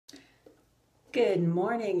Good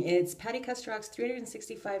morning. It's Patti Kusturok's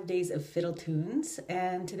 365 Days of Fiddle Tunes,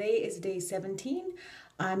 and today is day 17.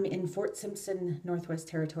 I'm in Fort Simpson, Northwest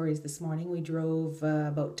Territories this morning. We drove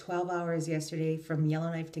about 12 hours yesterday from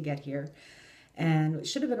Yellowknife to get here, and it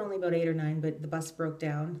should have been only about 8 or 9, but the bus broke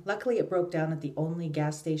down. Luckily, it broke down at the only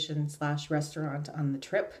gas station slash restaurant on the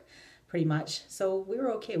trip, pretty much. So we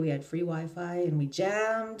were okay. We had free Wi-Fi and we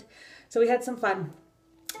jammed, so we had some fun.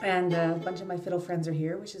 And a bunch of my fiddle friends are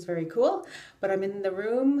here, which is very cool. But I'm in the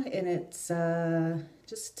room, and it's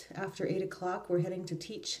just after 8 o'clock. We're heading to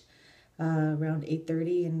teach around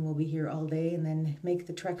 8:30, and we'll be here all day, and then make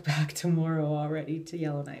the trek back tomorrow already to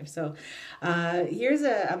Yellowknife. So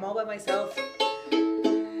I'm all by myself,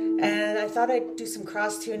 and I thought I'd do some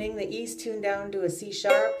cross tuning. The E's tuned down to a C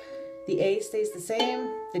sharp, the A stays the same,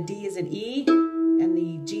 the D is an E, and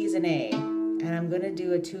the G is an A. And I'm going to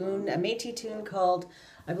do a Métis tune called,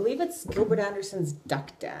 I believe it's Gilbert Anderson's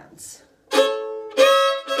Duck Dance.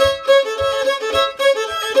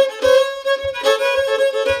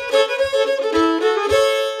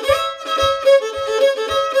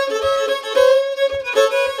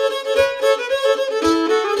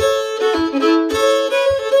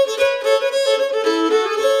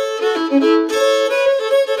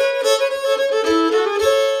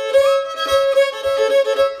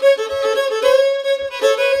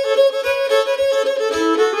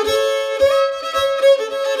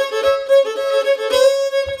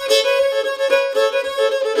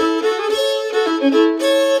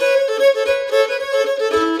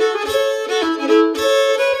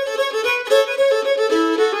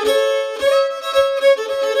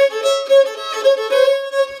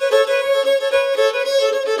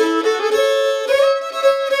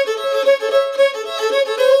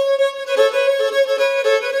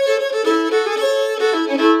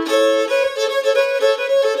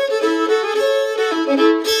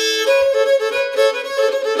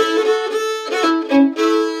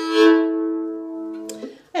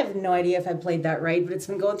 I have no idea if I played that right, but it's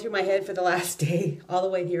been going through my head for the last day, all the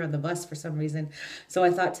way here on the bus for some reason. So I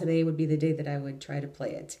thought today would be the day that I would try to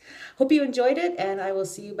play it. Hope you enjoyed it, and I will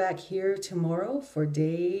see you back here tomorrow for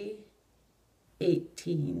day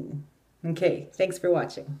 18. Okay, thanks for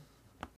watching.